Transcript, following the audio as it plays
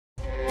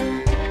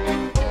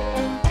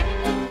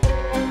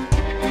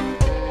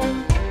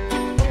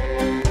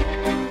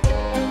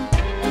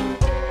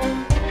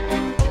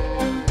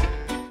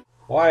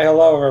Why,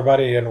 hello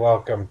everybody, and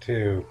welcome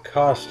to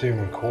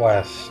Costume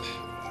Quest.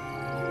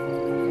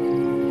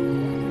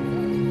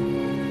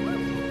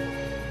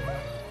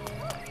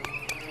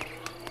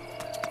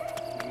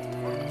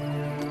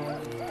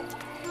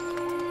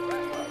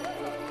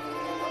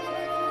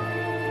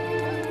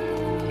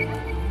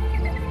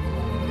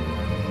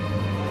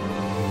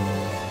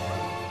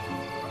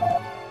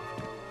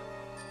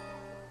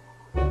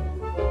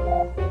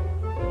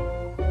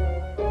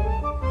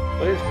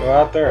 Please go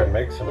out there and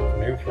make some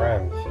new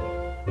friends.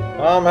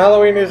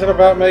 Halloween isn't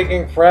about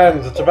making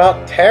friends, it's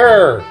about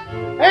terror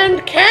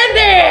and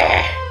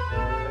candy!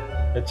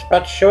 It's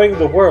about showing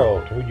the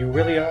world who you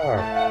really are.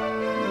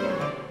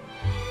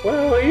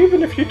 Well,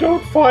 even if you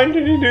don't find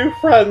any new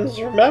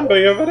friends, remember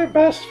your very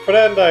best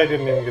friend. I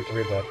didn't even get to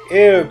read that.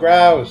 Ew,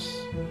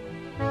 gross.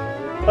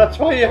 That's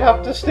why you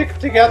have to stick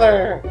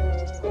together,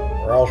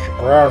 or else you're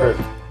grounded.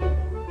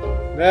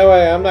 No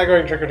way, I'm not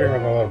going trick-or-treating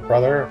with my little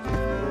brother.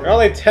 You're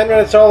only 10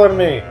 minutes older than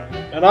me,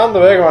 and I'm the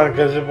big one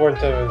because you're born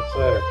 10 minutes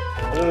later.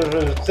 7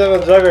 minutes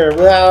younger.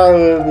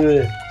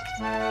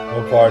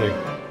 No party.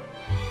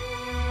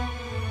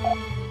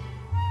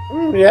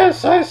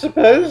 Yes, I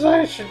suppose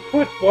I should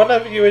put one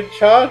of you in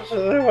charge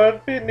so there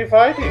won't be any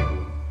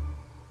fighting.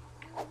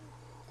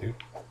 Doop,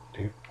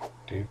 doop,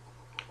 doop,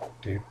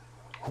 doop.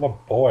 I'm a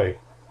boy.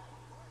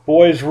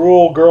 Boys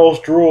rule, girls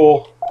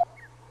drool.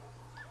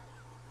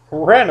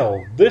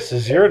 Reynold, this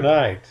is your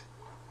night.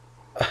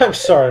 I'm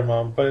sorry,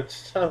 Mom, but it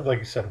sounds like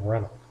you said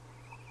Reynold.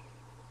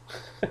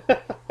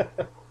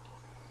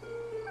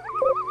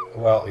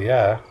 Well,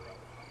 yeah.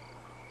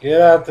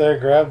 Get out there,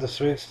 grab the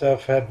sweet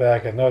stuff, head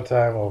back. In no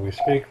time will we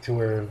speak to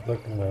her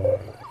looking the...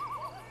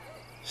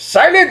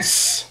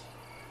 Silence!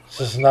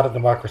 This is not a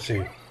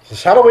democracy. This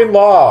is Halloween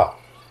law.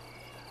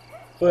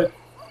 But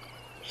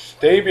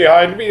stay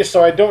behind me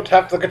so I don't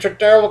have to look at your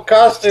terrible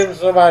costume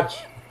so much.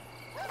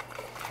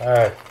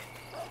 Alright.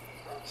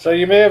 So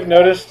you may have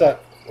noticed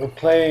that we're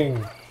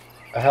playing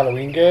a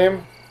Halloween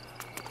game,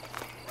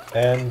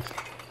 and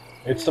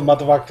it's the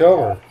month of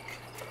October.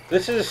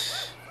 This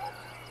is...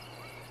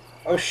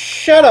 Oh,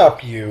 shut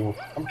up, you!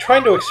 I'm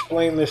trying to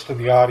explain this to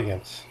the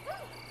audience.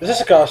 This is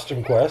a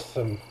costume quest,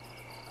 and...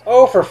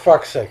 Oh, for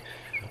fuck's sake.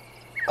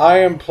 I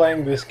am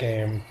playing this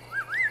game...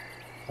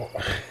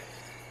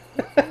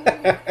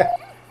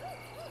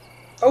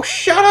 Oh,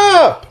 shut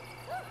up!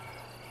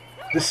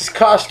 This is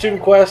Costume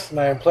Quest, and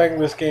I am playing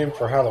this game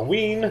for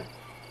Halloween.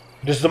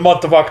 It is the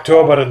month of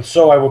October, and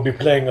so I will be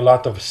playing a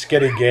lot of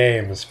scary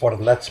games for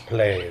Let's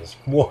Plays.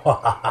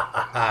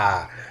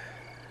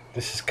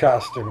 This is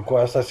Costume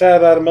Quest. I said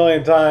that a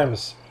million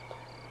times.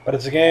 But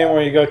it's a game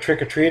where you go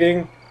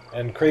trick-or-treating,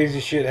 and crazy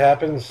shit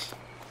happens.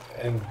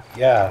 And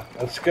yeah,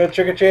 let's go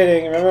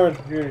trick-or-treating. Remember when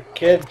you were a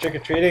kid,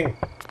 trick-or-treating?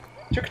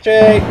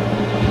 Trick-or-treat!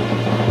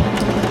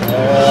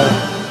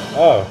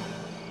 Oh.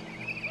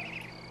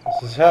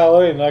 This is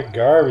Halloween, not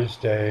garbage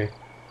day.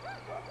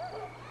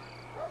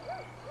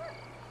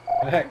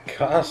 That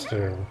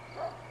costume.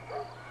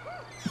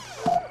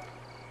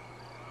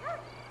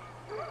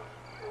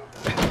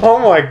 Oh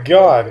my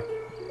god!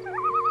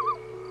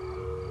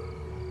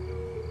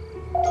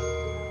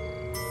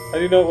 How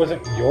do you know it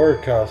wasn't your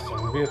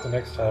costume? Maybe at the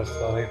next house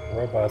they'll hate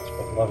robots,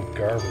 but a lot of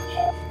garbage.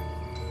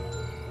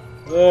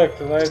 Look,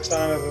 the lights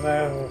on at the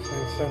night. We'll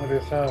see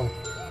somebody's home.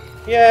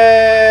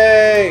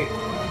 Yay!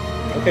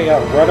 Okay, yeah,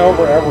 run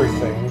over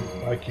everything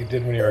like you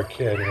did when you were a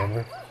kid,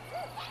 remember?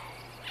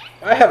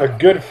 I have a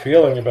good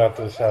feeling about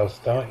this house,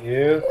 don't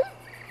you?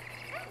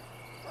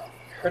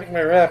 Hurting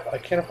my rep. I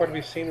can't afford to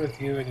be seen with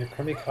you in your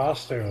crummy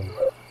costume.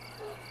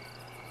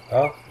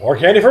 Well, more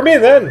candy for me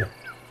then!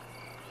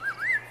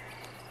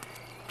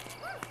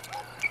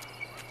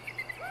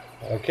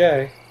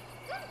 Okay.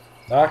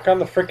 Knock on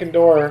the frickin'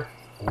 door,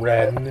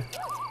 Ren.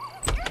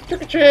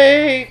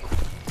 Trick-or-treat!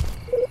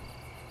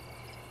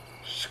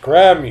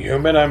 Scram,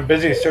 human. I'm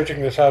busy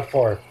searching this out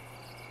for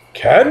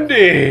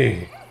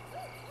candy!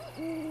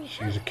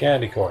 She's a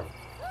candy corn.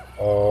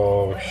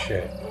 Oh,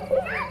 shit.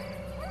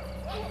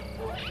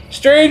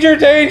 Stranger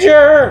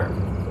danger!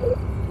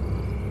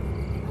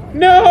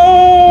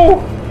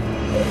 No!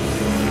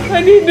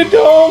 I need an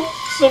adult!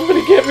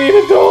 Somebody get me an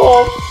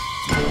adult!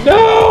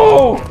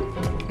 No!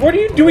 What are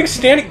you doing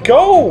standing?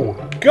 Go!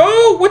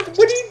 Go! What are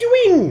you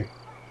doing?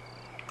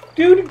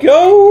 Dude,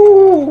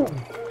 go!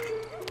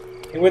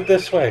 He went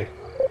this way.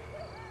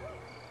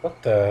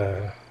 What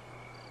the...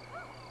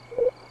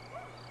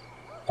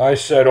 I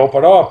said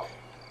open up.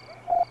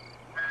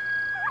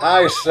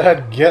 I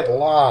said get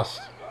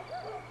lost.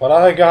 But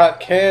I got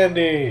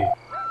candy.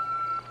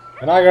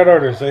 And I got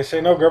orders. They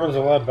say no gremlins are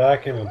allowed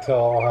back in until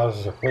all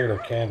houses are cleared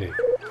of candy.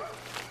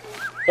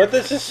 But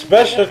this is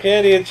special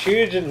candy. It's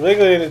huge and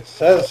wiggly and it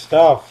says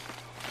stuff.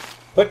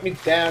 Put me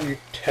down, you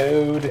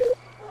toad.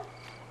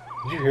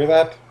 Did you hear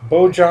that?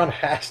 Bojan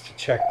has to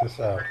check this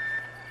out.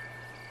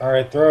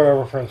 Alright, throw it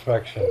over for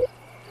inspection.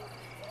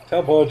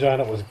 Tell Bojan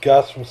it was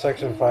Gus from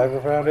Section 5 who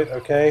found it,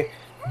 okay?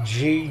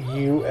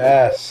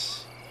 G-U-S.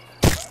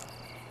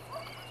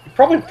 You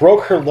probably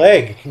broke her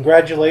leg.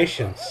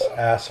 Congratulations,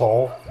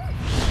 asshole.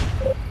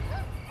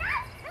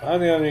 I'm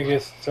the only one who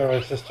gets to throw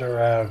my sister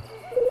around.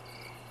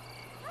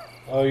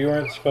 Oh, you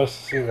weren't supposed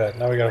to see that.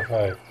 Now we gotta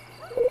fight.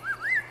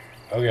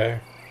 Okay.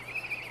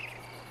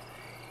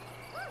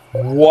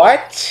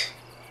 What?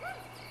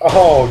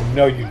 Oh,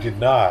 no, you did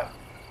not.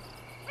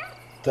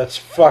 That's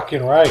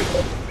fucking right.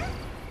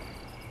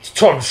 It's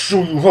time to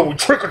show you how we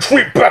trick or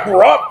treat back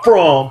where I'm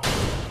from.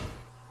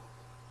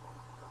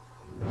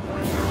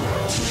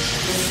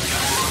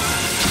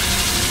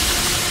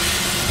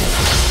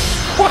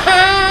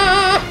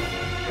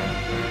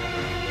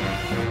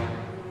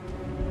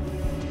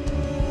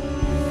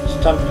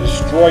 It's time to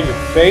destroy your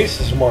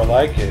face is more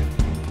like it.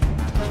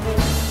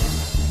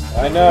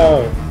 I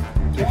know.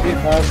 Defeat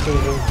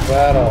monsters in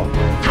battle.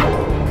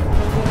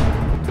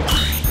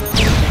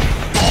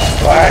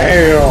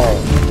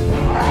 Bam!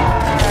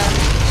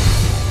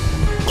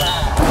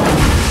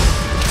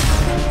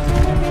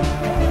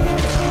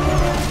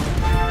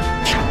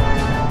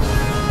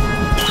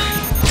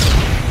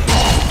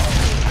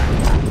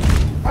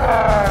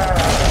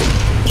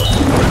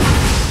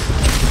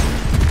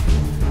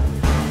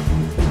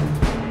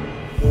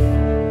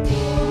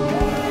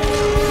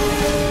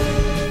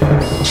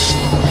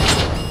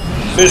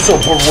 Missile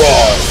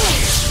barrage!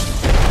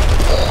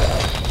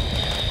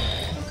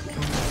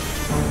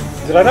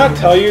 Did I not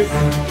tell you?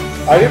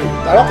 I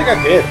don't think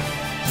I did.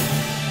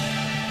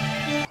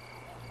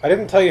 I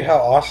didn't tell you how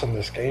awesome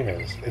this game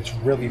is. It's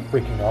really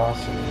freaking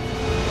awesome.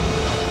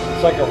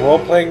 It's like a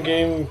role-playing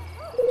game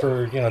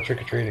for, you know,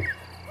 trick-or-treating.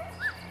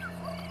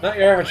 Not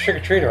your average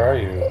trick-or-treater, are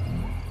you?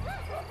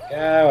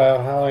 Yeah,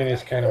 well, Halloween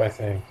is kind of my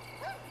thing.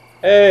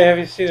 Hey, have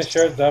you seen a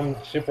short, dumb,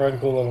 super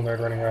uncool little nerd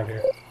running around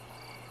here?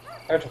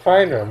 I have to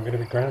find her. I'm going to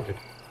be grounded.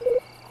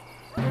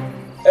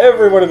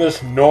 Everyone in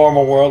this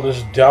normal world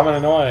is dumb and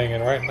annoying,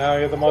 and right now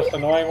you're the most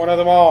annoying one of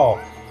them all.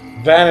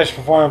 Vanish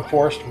before I'm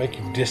forced to make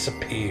you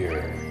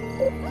disappear.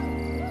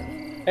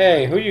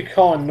 Hey, who you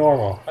calling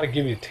normal? I'll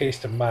give you a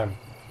taste of my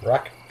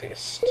rocket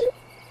fist.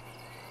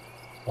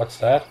 What's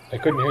that? I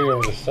couldn't hear you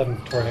over the sudden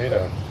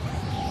tornado.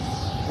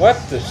 What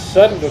the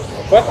sudden...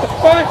 What the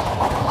fuck?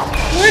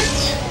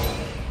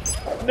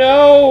 What?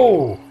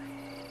 No!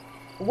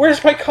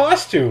 Where's my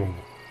costume?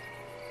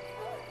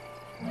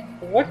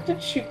 What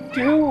did she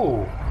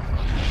do?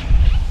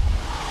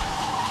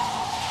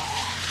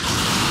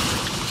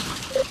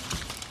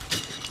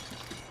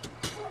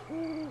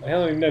 My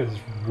Halloween night is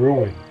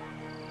ruined.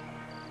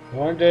 The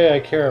one day I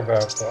care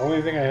about, the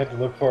only thing I had to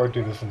look forward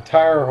to this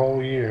entire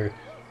whole year,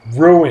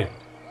 ruined.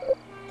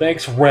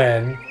 Thanks,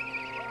 Ren.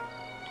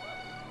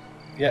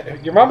 Yeah,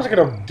 your mom's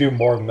gonna do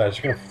more than that.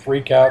 She's gonna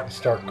freak out and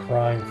start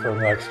crying for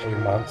the next 3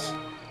 months.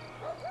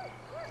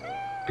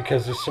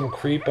 Because there's some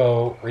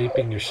creepo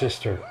raping your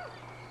sister.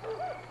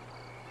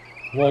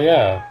 Well,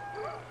 yeah.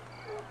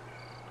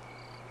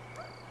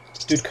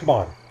 Dude, come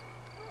on.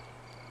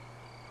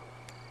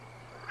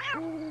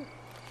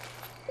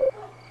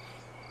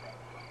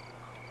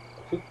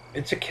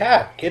 It's a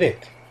cat. Get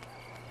it.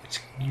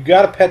 You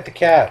gotta pet the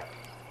cat.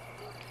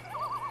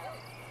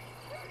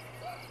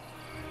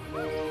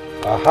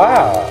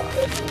 Aha!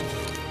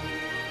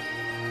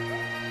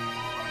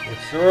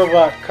 It's the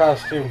robot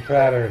costume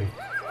pattern.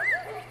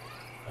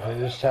 I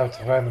just have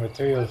to find the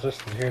materials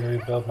listed here to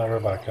rebuild my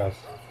robot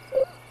costume.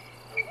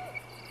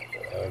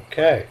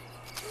 Okay.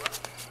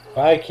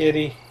 Bye,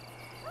 kitty.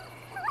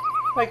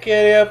 Bye,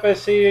 kitty. Hope I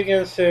see you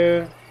again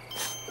soon.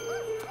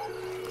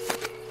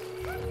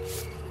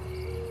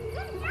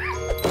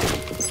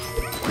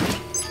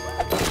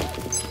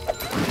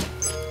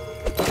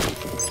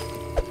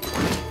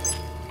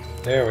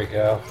 There we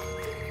go.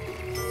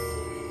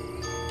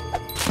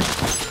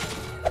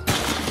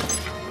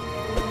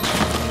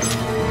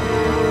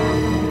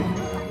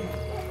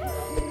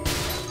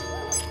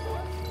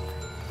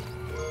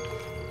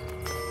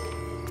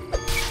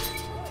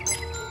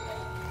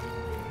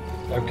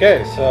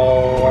 Okay,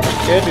 so I'm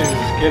a kid who's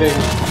getting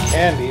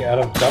candy out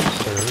of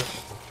dumpsters.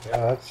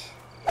 Yeah,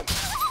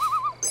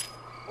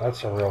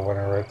 that's a real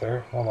winner right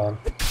there. Hold on.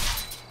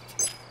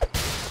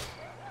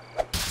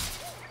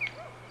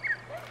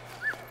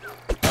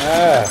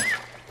 Ah,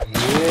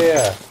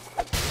 yeah.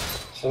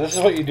 So this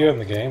is what you do in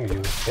the game.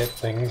 You hit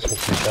things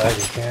with your bag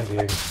of candy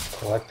and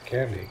collect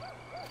candy.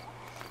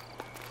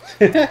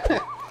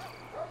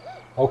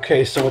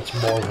 Okay, so it's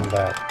more than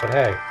that. But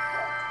hey.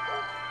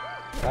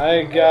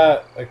 I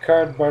got a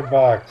cardboard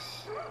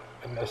box,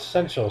 an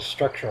essential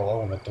structural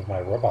element of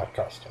my robot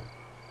costume.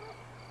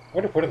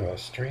 What are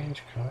those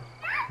strange colors?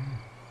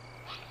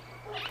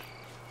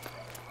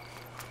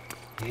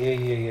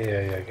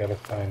 Yeah, gotta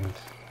find...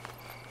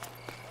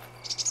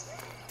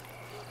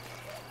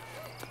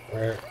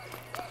 Where?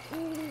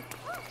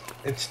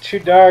 It's too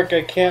dark,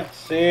 I can't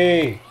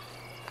see!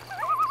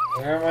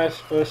 Where am I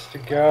supposed to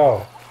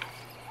go?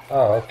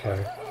 Oh,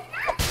 okay.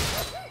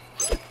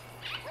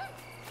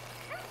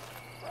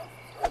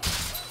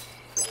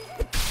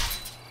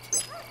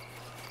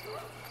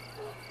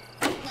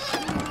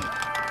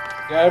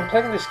 Yeah, I'm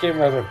playing this game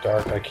rather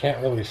dark. I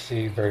can't really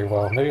see very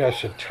well. Maybe I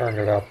should turn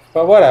it up.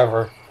 But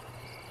whatever.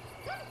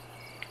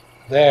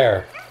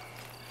 There.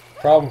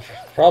 Problem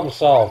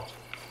solved.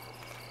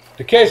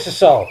 The case is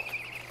solved.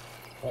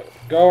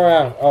 Go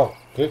around. Oh,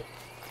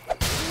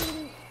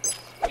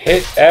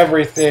 hit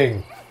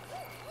everything.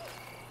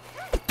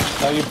 That's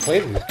how you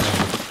play these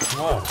games.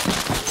 Come on.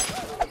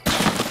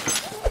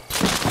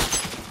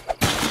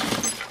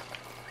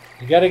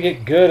 You gotta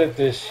get good at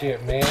this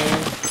shit, man.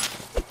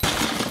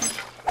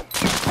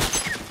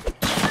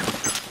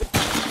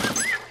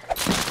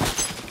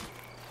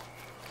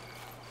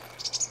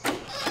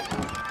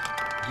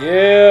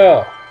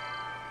 Yeah!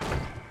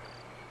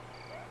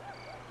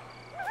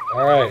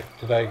 Alright,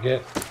 did I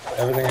get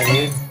everything I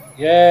need?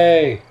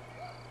 Yay!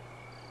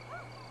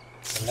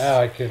 And now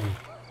I can...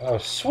 Oh,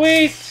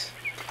 sweet!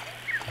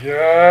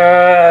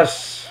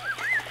 Yes!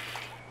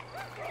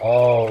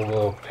 All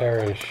will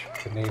perish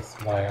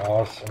beneath my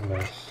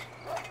awesomeness.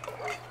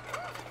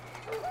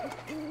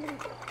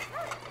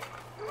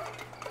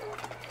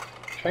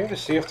 Trying to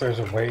see if there's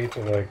a way to,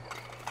 like,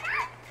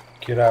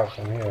 get out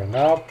from here.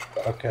 Nope.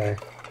 Okay.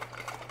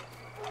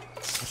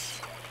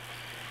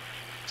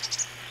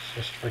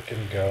 Just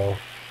freaking go.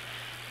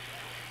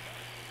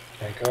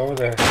 Can't go over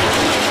there.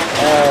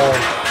 Oh,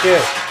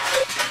 shit.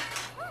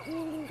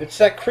 It's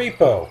that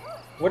creepo.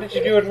 What did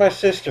you do with my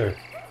sister?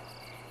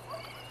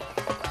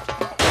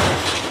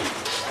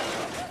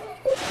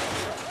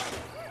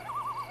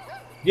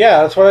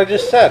 Yeah, that's what I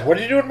just said. What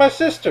did you do with my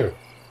sister?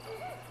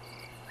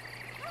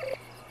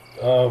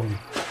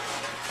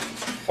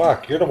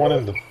 Fuck, you're the one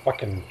in the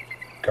fucking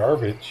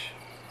garbage.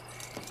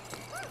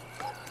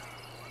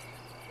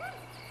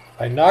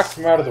 I knocked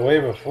him out of the way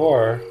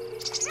before.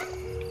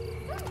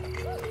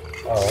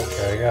 Oh,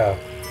 okay, yeah.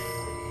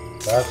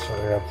 That's what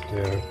we have to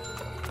do.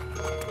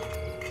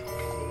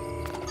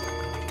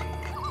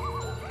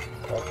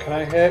 What can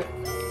I hit?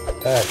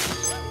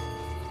 X.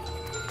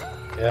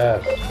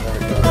 Yes, there we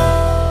go.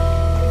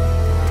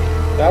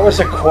 That was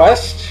a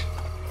quest?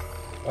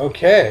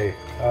 Okay.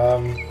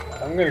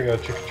 I'm gonna go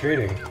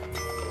trick-or-treating.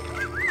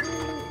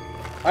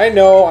 I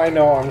know,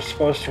 I'm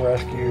supposed to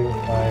rescue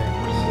my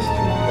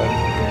sister, but...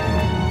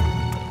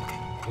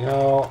 You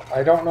know,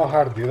 I don't know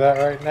how to do that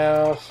right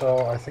now,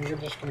 so I think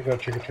I'm just gonna go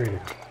trick-or-treating.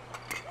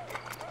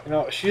 You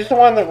know, she's the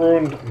one that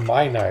ruined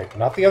my night,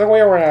 not the other way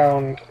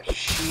around.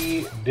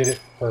 She did it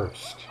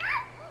first.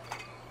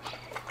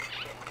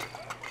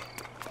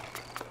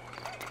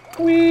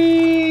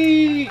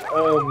 Whee!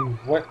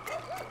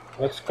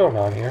 What's going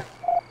on here?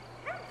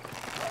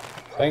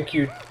 Thank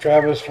you,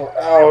 Travis, for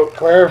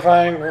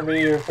clarifying for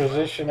me your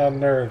position on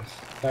nerds.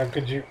 Now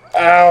could you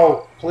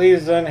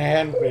please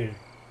unhand me.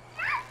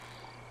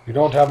 You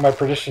don't have my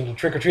permission to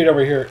trick-or-treat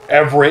over here,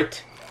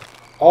 Everett.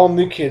 All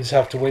new kids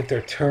have to wait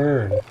their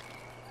turn.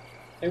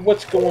 Hey,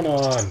 what's going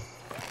on?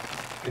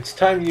 It's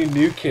time you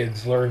new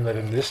kids learn that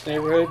in this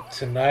neighborhood,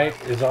 tonight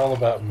is all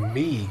about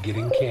me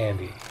getting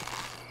candy.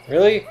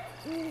 Really?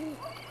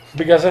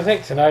 Because I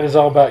think tonight is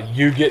all about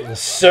you getting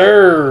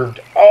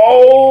served.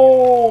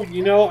 Oh,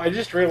 you know, I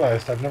just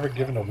realized I've never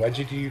given a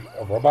wedgie to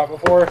a robot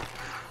before.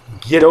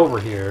 Get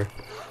over here.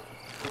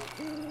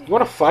 You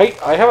want to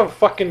fight? I have a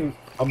fucking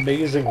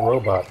amazing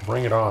robot.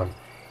 Bring it on.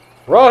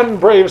 Run,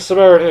 brave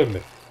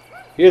Samaritan.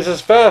 He is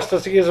as fast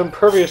as he is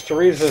impervious to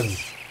reason.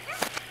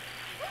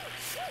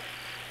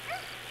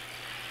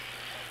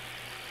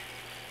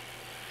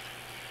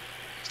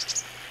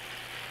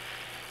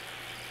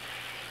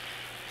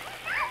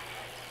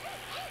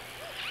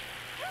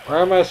 Where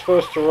am I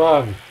supposed to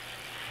run?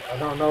 I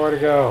don't know where to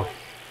go.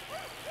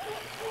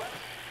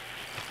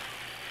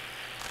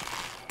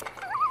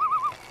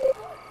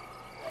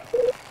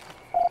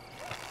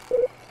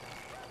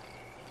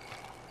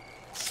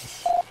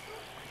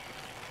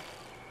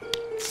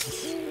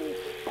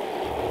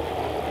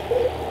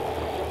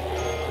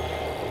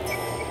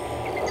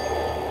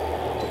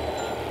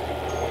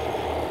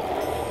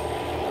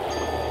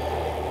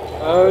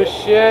 Oh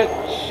shit!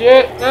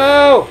 Shit!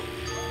 No!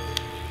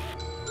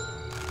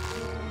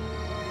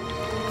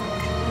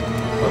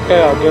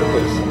 Okay, I'll get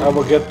this. I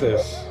will get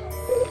this.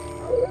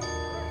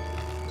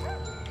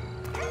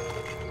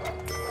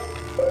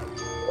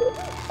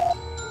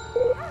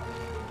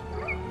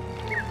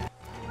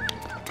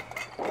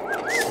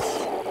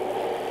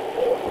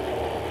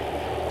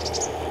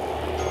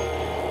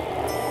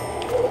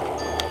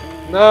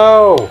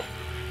 No!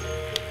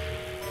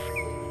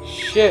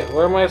 Shit,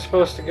 where am I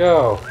supposed to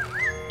go?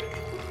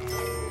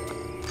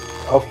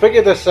 I'll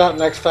figure this out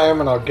next time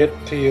and I'll get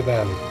to you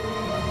then.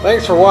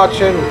 Thanks for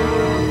watching.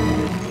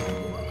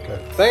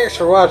 Thanks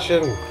for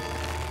watching.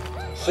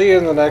 See you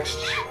in the next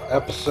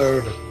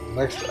episode,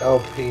 next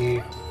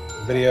LP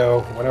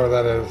video, whenever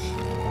that is.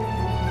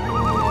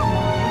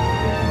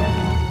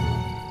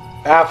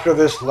 After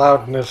this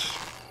loudness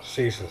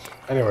ceases.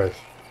 Anyways,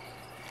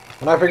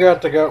 when I figure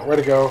out where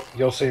to go,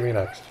 you'll see me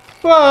next.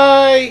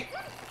 Bye!